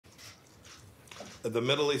the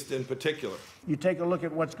Middle East in particular. You take a look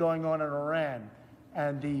at what's going on in Iran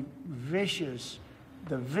and the vicious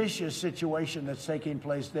situation that's taking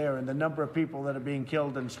place there and the number of people that are being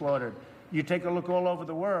killed and slaughtered. You take a look all over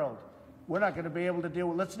the world. We're not going to be able to deal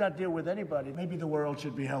with, let's not deal with anybody. Maybe the world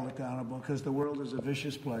should be held accountable because the world is a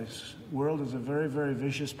vicious place. The world is a very, very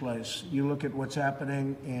vicious place. You look at what's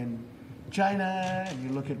happening in China, and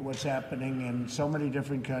you look at what's happening in so many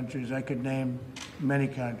different countries. I could name many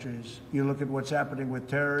countries. You look at what's happening with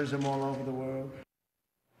terrorism all over the world.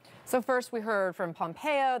 So first we heard from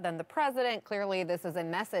Pompeo, then the president. Clearly this is a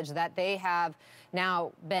message that they have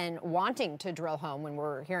now been wanting to drill home when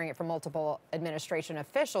we're hearing it from multiple administration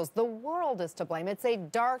officials. The world is to blame. It's a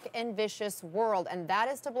dark and vicious world, and that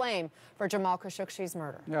is to blame for Jamal Khashoggi's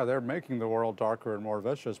murder. Yeah, they're making the world darker and more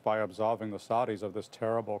vicious by absolving the Saudis of this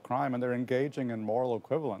terrible crime, and they're engaging in moral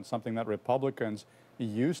equivalence, something that Republicans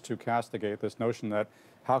used to castigate, this notion that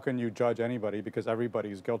how can you judge anybody because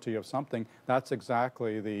everybody's guilty of something. That's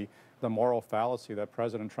exactly the moral fallacy that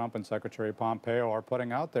President Trump and Secretary Pompeo are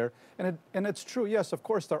putting out there. And it's true, yes, of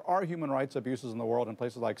course, there are human rights abuses in the world in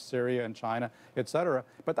places like Syria and China, et cetera,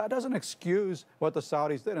 but that doesn't excuse what the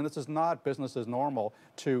Saudis did. And this is not business as normal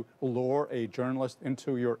to lure a journalist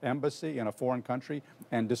into your embassy in a foreign country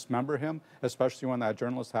and dismember him, especially when that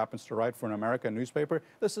journalist happens to write for an American newspaper.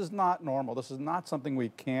 This is not normal. This is not something we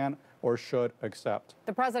can or should accept.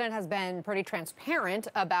 The president has been pretty transparent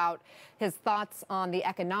about his thoughts on the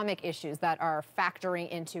economic issues that are factoring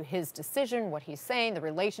into his decision, what he's saying, the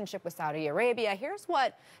relationship with Saudi Arabia. Here's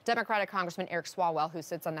what Democratic Congressman Eric Swalwell, who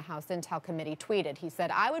sits on the House Intel Committee, tweeted. He said,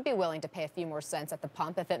 "I would be willing to pay a few more cents at the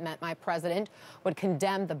pump if it meant my president would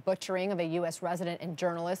condemn the butchering of a U.S. resident and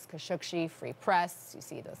journalist, Khashoggi, free press." You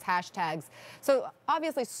see those hashtags. So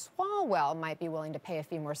obviously Swalwell might be willing to pay a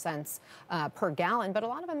few more cents per gallon, but a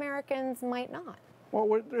lot of Americans might not.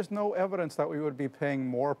 Well, there's no evidence that we would be paying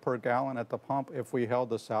more per gallon at the pump if we held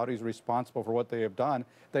the Saudis responsible for what they have done.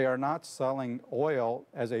 They are not selling oil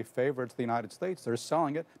as a favor to the United States. They're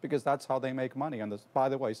selling it because that's how they make money. And by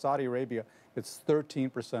the way, Saudi Arabia, it's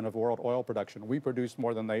 13% of world oil production. We produce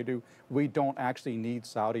more than they do. We don't actually need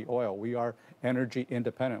Saudi oil. We are energy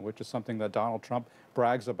independent, which is something that Donald Trump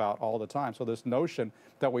brags about all the time. So this notion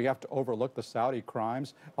that we have to overlook the Saudi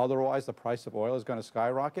crimes, otherwise the price of oil is going to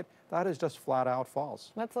skyrocket, that is just flat out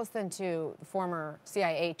false. Let's listen to former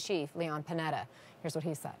CIA chief Leon Panetta. Here's what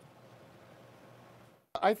he said.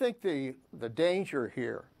 I think the danger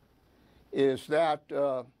here is that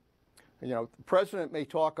the president may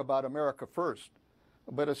talk about America first,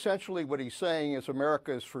 but essentially what he's saying is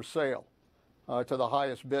America is for sale to the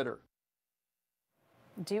highest bidder.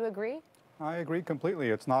 Do you agree? I agree completely.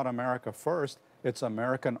 It's not America first. It's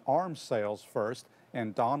American arms sales first.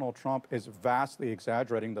 And Donald Trump is vastly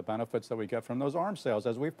exaggerating the benefits that we get from those arms sales.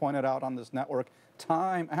 As we've pointed out on this network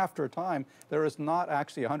time after time, there is not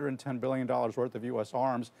actually $110 billion worth of U.S.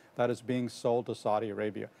 arms that is being sold to Saudi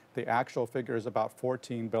Arabia. The actual figure is about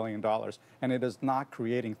 $14 billion. And it is not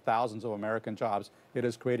creating thousands of American jobs. It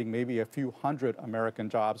is creating maybe a few hundred American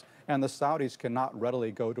jobs. And the Saudis cannot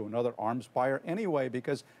readily go to another arms buyer anyway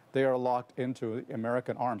because they are locked into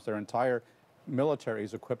American arms. Their entire military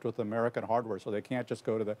is equipped with American hardware, so they can't just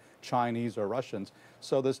go to the Chinese or Russians.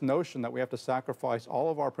 So this notion that we have to sacrifice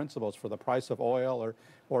all of our principles for the price of oil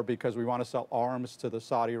or because we want to sell arms to the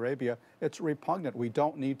Saudi Arabia, it's repugnant. We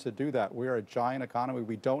don't need to do that. We're a giant economy.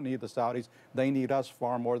 We don't need the Saudis. They need us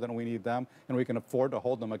far more than we need them, and we can afford to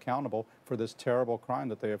hold them accountable for this terrible crime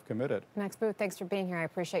that they have committed. Max Boot, thanks for being here. I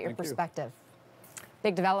appreciate your perspective.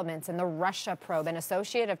 Big developments in the Russia probe. An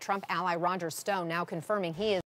associate of Trump ally Roger Stone now confirming he is